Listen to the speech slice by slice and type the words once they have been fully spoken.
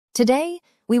Today,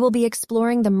 we will be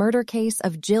exploring the murder case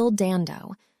of Jill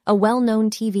Dando, a well-known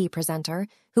TV presenter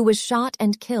who was shot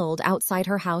and killed outside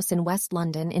her house in West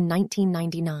London in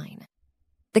 1999.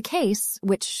 The case,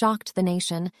 which shocked the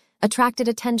nation, attracted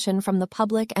attention from the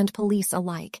public and police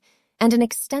alike, and an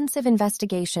extensive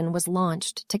investigation was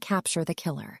launched to capture the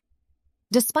killer.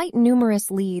 Despite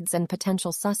numerous leads and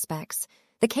potential suspects,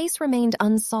 the case remained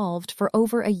unsolved for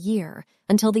over a year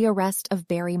until the arrest of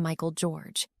Barry Michael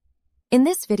George. In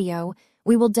this video,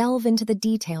 we will delve into the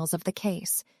details of the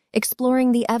case,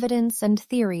 exploring the evidence and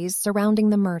theories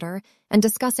surrounding the murder and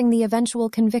discussing the eventual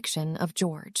conviction of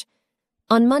George.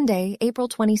 On Monday, April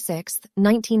 26,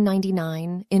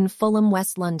 1999, in Fulham,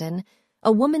 West London,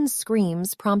 a woman's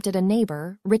screams prompted a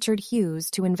neighbor, Richard Hughes,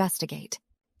 to investigate.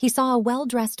 He saw a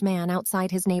well-dressed man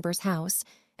outside his neighbor's house,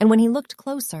 and when he looked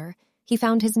closer, he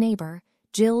found his neighbor,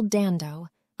 Jill Dando,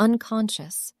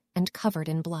 unconscious and covered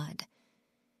in blood.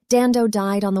 Dando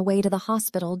died on the way to the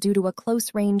hospital due to a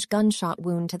close-range gunshot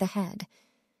wound to the head.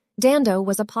 Dando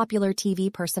was a popular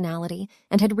TV personality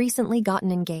and had recently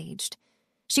gotten engaged.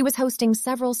 She was hosting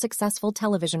several successful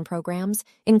television programs,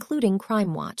 including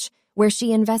Crime Watch, where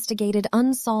she investigated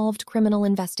unsolved criminal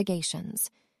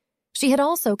investigations. She had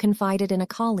also confided in a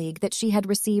colleague that she had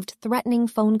received threatening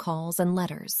phone calls and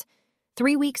letters.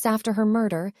 3 weeks after her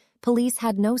murder, police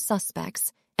had no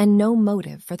suspects and no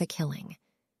motive for the killing.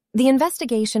 The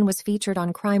investigation was featured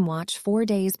on Crime Watch 4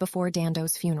 days before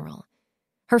Dando's funeral.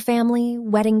 Her family,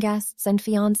 wedding guests, and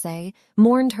fiancé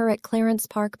mourned her at Clarence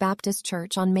Park Baptist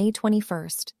Church on May 21,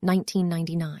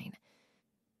 1999.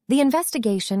 The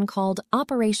investigation, called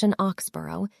Operation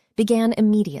Oxborough, began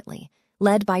immediately,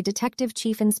 led by Detective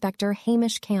Chief Inspector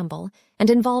Hamish Campbell and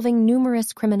involving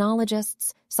numerous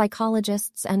criminologists,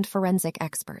 psychologists, and forensic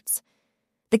experts.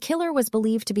 The killer was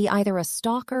believed to be either a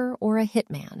stalker or a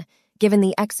hitman, given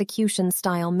the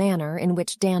execution-style manner in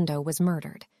which Dando was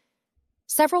murdered.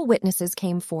 Several witnesses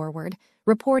came forward,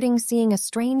 reporting seeing a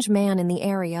strange man in the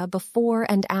area before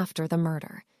and after the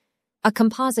murder. A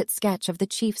composite sketch of the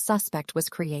chief suspect was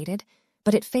created,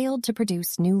 but it failed to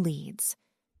produce new leads.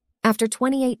 After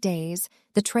 28 days,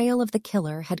 the trail of the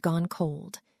killer had gone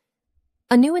cold.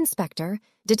 A new inspector,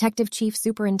 Detective Chief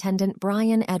Superintendent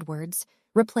Brian Edwards,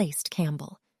 replaced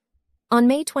Campbell. On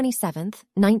May 27,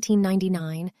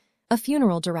 1999, a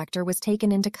funeral director was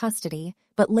taken into custody,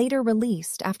 but later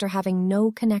released after having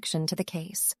no connection to the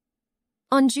case.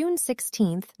 On June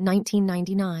 16,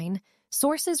 1999,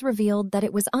 sources revealed that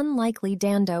it was unlikely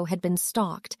Dando had been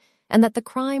stalked and that the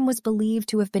crime was believed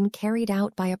to have been carried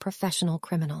out by a professional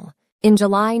criminal. In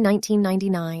July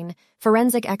 1999,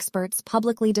 forensic experts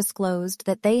publicly disclosed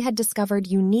that they had discovered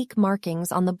unique markings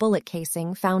on the bullet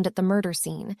casing found at the murder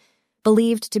scene,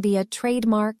 believed to be a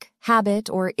trademark, habit,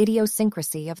 or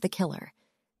idiosyncrasy of the killer.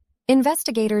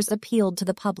 Investigators appealed to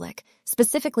the public,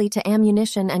 specifically to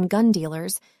ammunition and gun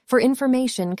dealers, for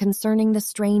information concerning the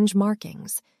strange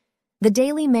markings. The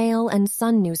Daily Mail and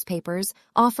Sun newspapers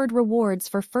offered rewards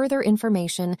for further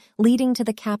information leading to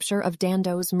the capture of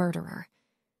Dando's murderer.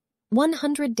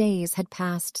 100 days had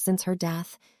passed since her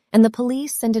death, and the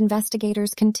police and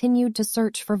investigators continued to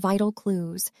search for vital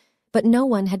clues, but no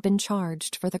one had been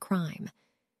charged for the crime.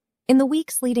 In the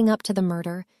weeks leading up to the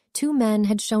murder, 2 men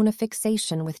had shown a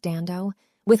fixation with Dando,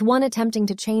 with one attempting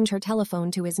to change her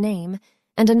telephone to his name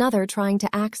and another trying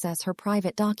to access her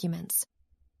private documents.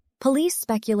 Police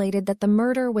speculated that the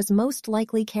murder was most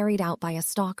likely carried out by a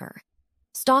stalker.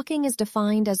 Stalking is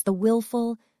defined as the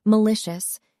willful,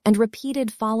 malicious, and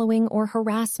repeated following or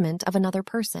harassment of another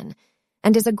person,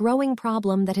 and is a growing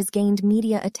problem that has gained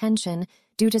media attention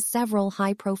due to several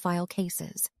high-profile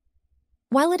cases.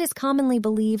 While it is commonly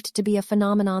believed to be a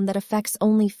phenomenon that affects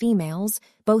only females,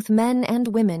 both men and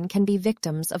women can be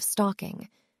victims of stalking.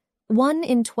 1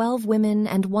 in 12 women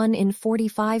and 1 in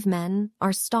 45 men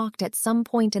are stalked at some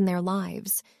point in their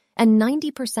lives, and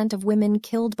 90% of women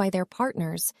killed by their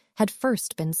partners had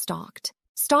first been stalked.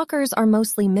 Stalkers are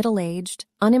mostly middle-aged,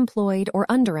 unemployed, or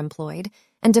underemployed,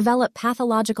 and develop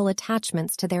pathological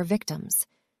attachments to their victims.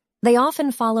 They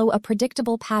often follow a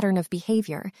predictable pattern of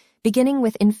behavior, beginning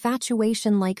with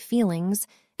infatuation-like feelings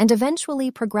and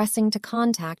eventually progressing to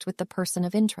contact with the person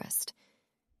of interest.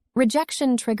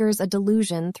 Rejection triggers a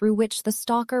delusion through which the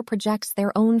stalker projects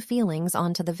their own feelings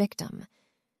onto the victim.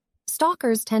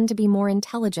 Stalkers tend to be more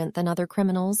intelligent than other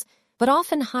criminals, but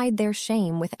often hide their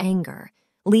shame with anger,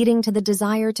 leading to the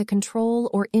desire to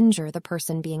control or injure the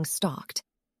person being stalked.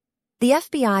 The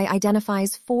FBI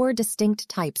identifies 4 distinct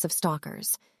types of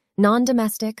stalkers: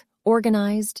 non-domestic,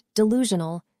 organized,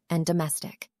 delusional, and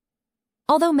domestic.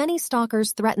 Although many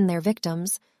stalkers threaten their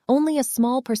victims, only a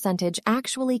small percentage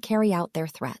actually carry out their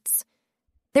threats.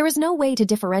 There is no way to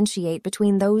differentiate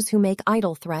between those who make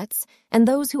idle threats and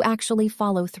those who actually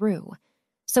follow through,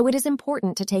 so it is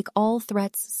important to take all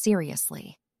threats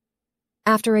seriously.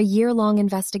 After a year-long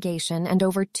investigation and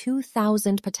over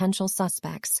 2,000 potential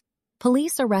suspects,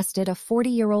 police arrested a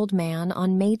 40-year-old man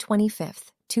on May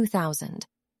 25, 2000,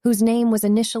 whose name was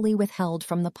initially withheld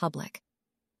from the public.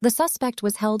 The suspect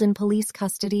was held in police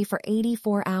custody for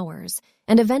 84 hours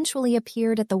and eventually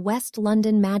appeared at the West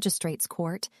London Magistrates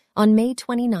Court on May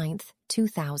 29,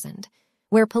 2000,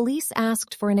 where police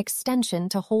asked for an extension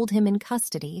to hold him in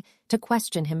custody to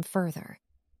question him further.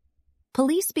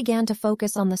 Police began to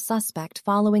focus on the suspect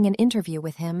following an interview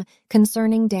with him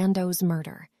concerning Dando's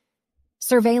murder.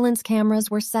 Surveillance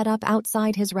cameras were set up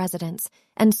outside his residence,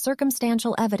 and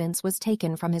circumstantial evidence was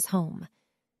taken from his home.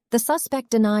 The suspect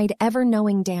denied ever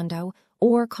knowing Dando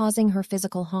or causing her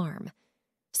physical harm.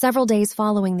 Several days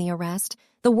following the arrest,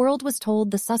 the world was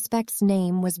told the suspect's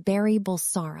name was Barry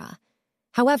Bulsara.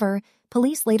 However,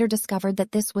 police later discovered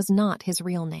that this was not his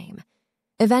real name.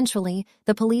 Eventually,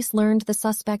 the police learned the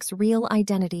suspect's real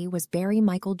identity was Barry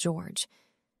Michael George.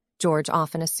 George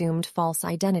often assumed false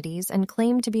identities and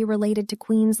claimed to be related to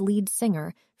Queen's lead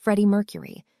singer, Freddie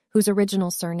Mercury, whose original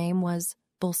surname was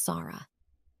Bulsara.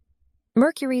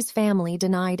 Mercury's family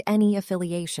denied any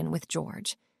affiliation with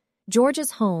George.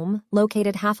 George's home,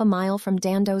 located half a mile from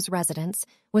Dando's residence,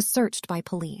 was searched by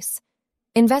police.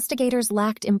 Investigators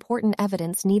lacked important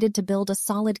evidence needed to build a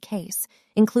solid case,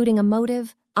 including a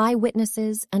motive,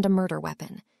 eyewitnesses, and a murder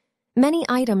weapon. Many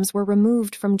items were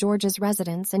removed from George's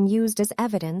residence and used as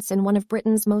evidence in one of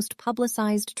Britain's most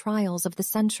publicized trials of the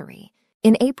century.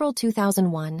 In April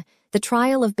 2001, the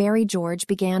trial of Barry George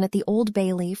began at the Old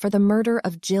Bailey for the murder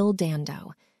of Jill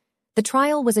Dando. The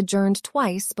trial was adjourned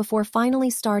twice before finally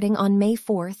starting on May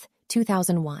 4,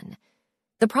 2001.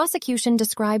 The prosecution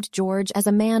described George as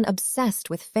a man obsessed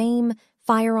with fame,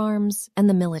 firearms, and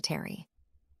the military.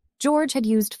 George had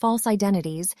used false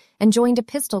identities and joined a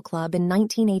pistol club in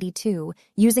 1982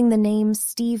 using the name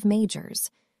Steve Majors,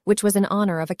 which was in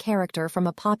honor of a character from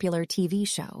a popular TV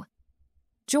show.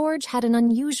 George had an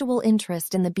unusual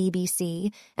interest in the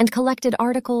BBC and collected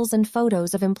articles and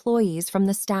photos of employees from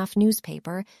the staff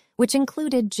newspaper, which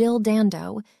included Jill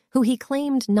Dando, who he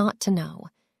claimed not to know.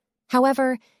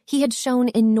 However, he had shown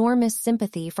enormous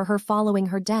sympathy for her following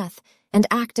her death and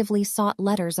actively sought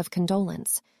letters of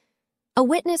condolence. A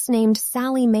witness named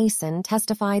Sally Mason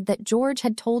testified that George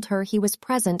had told her he was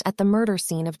present at the murder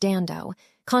scene of Dando,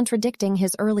 contradicting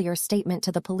his earlier statement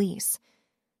to the police.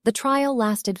 The trial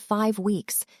lasted 5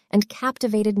 weeks and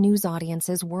captivated news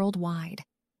audiences worldwide.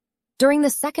 During the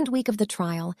second week of the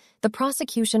trial, the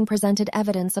prosecution presented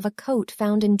evidence of a coat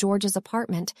found in George's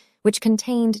apartment, which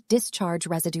contained discharge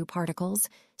residue particles,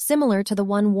 similar to the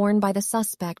one worn by the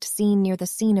suspect seen near the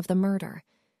scene of the murder.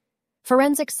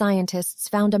 Forensic scientists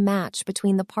found a match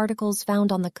between the particles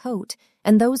found on the coat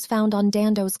and those found on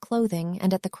Dando's clothing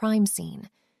and at the crime scene.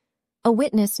 A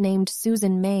witness named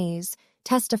Susan Mays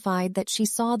testified that she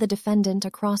saw the defendant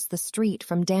across the street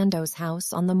from Dando's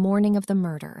house on the morning of the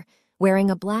murder,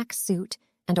 wearing a black suit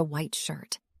and a white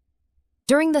shirt.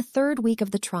 During the third week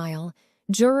of the trial,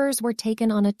 jurors were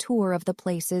taken on a tour of the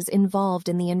places involved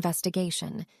in the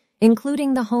investigation,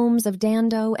 including the homes of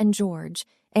Dando and George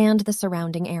and the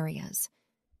surrounding areas.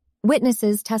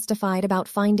 Witnesses testified about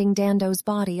finding Dando's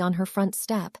body on her front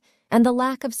step and the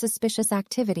lack of suspicious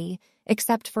activity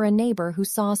except for a neighbor who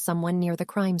saw someone near the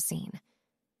crime scene.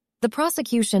 The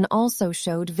prosecution also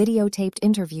showed videotaped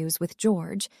interviews with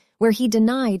George, where he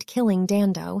denied killing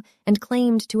Dando and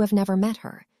claimed to have never met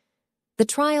her. The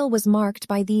trial was marked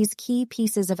by these key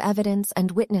pieces of evidence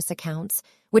and witness accounts,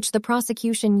 which the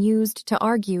prosecution used to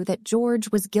argue that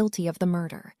George was guilty of the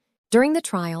murder. During the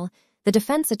trial, the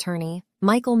defense attorney,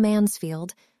 Michael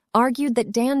Mansfield, argued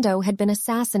that Dando had been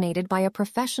assassinated by a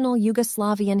professional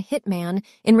Yugoslavian hitman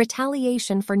in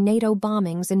retaliation for NATO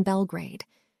bombings in Belgrade.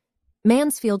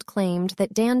 Mansfield claimed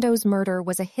that Dando's murder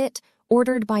was a hit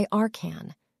ordered by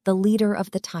Arkan, the leader of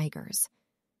the Tigers.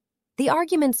 The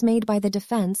arguments made by the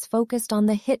defense focused on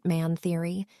the hitman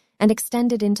theory and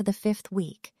extended into the fifth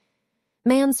week.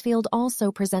 Mansfield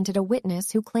also presented a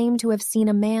witness who claimed to have seen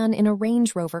a man in a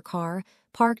Range Rover car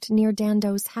parked near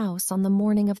Dando's house on the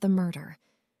morning of the murder.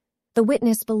 The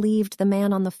witness believed the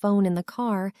man on the phone in the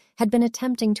car had been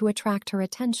attempting to attract her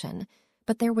attention,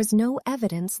 but there was no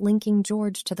evidence linking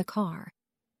George to the car.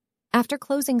 After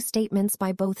closing statements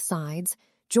by both sides,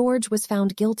 George was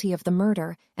found guilty of the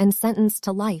murder and sentenced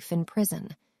to life in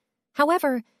prison.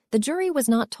 However, the jury was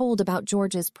not told about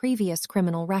George's previous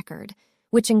criminal record,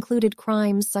 which included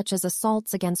crimes such as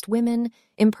assaults against women,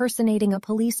 impersonating a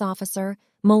police officer,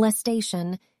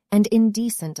 molestation, and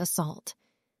indecent assault.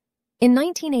 In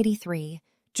 1983,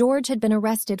 George had been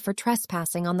arrested for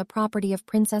trespassing on the property of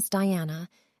Princess Diana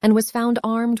and was found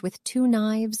armed with 2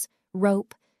 knives,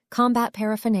 rope, combat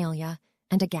paraphernalia,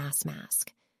 and a gas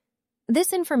mask.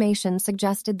 This information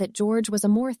suggested that George was a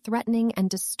more threatening and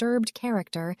disturbed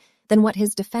character than what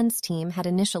his defense team had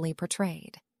initially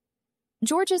portrayed.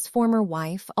 George's former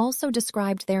wife also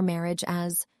described their marriage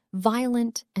as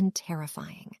violent and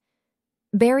terrifying.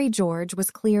 Barry George was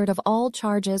cleared of all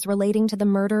charges relating to the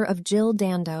murder of Jill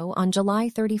Dando on July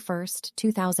 31,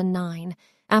 2009,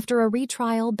 after a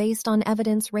retrial based on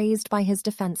evidence raised by his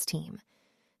defense team.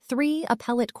 3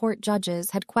 appellate court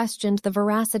judges had questioned the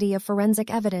veracity of forensic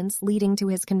evidence leading to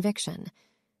his conviction.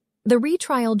 The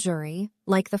retrial jury,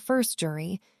 like the first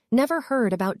jury, never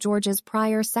heard about George's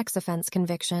prior sex offense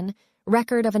conviction,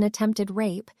 record of an attempted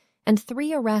rape, and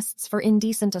 3 arrests for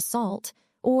indecent assault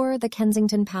or the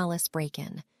Kensington Palace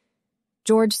break-in.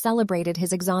 George celebrated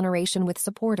his exoneration with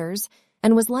supporters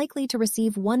and was likely to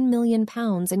receive £1 million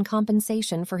in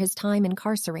compensation for his time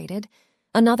incarcerated,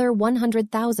 another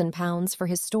 £100,000 for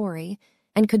his story,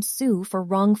 and could sue for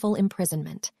wrongful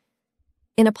imprisonment.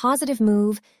 In a positive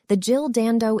move, the Jill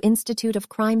Dando Institute of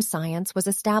Crime Science was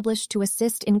established to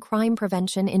assist in crime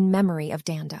prevention in memory of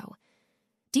Dando.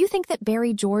 Do you think that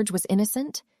Barry George was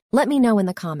innocent? Let me know in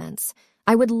the comments.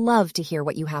 I would love to hear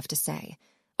what you have to say.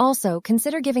 Also,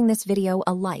 consider giving this video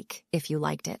a like if you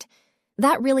liked it.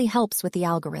 That really helps with the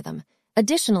algorithm.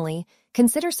 Additionally,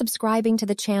 consider subscribing to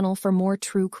the channel for more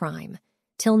true crime.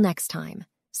 Till next time,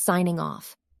 signing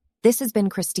off. This has been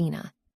Christina.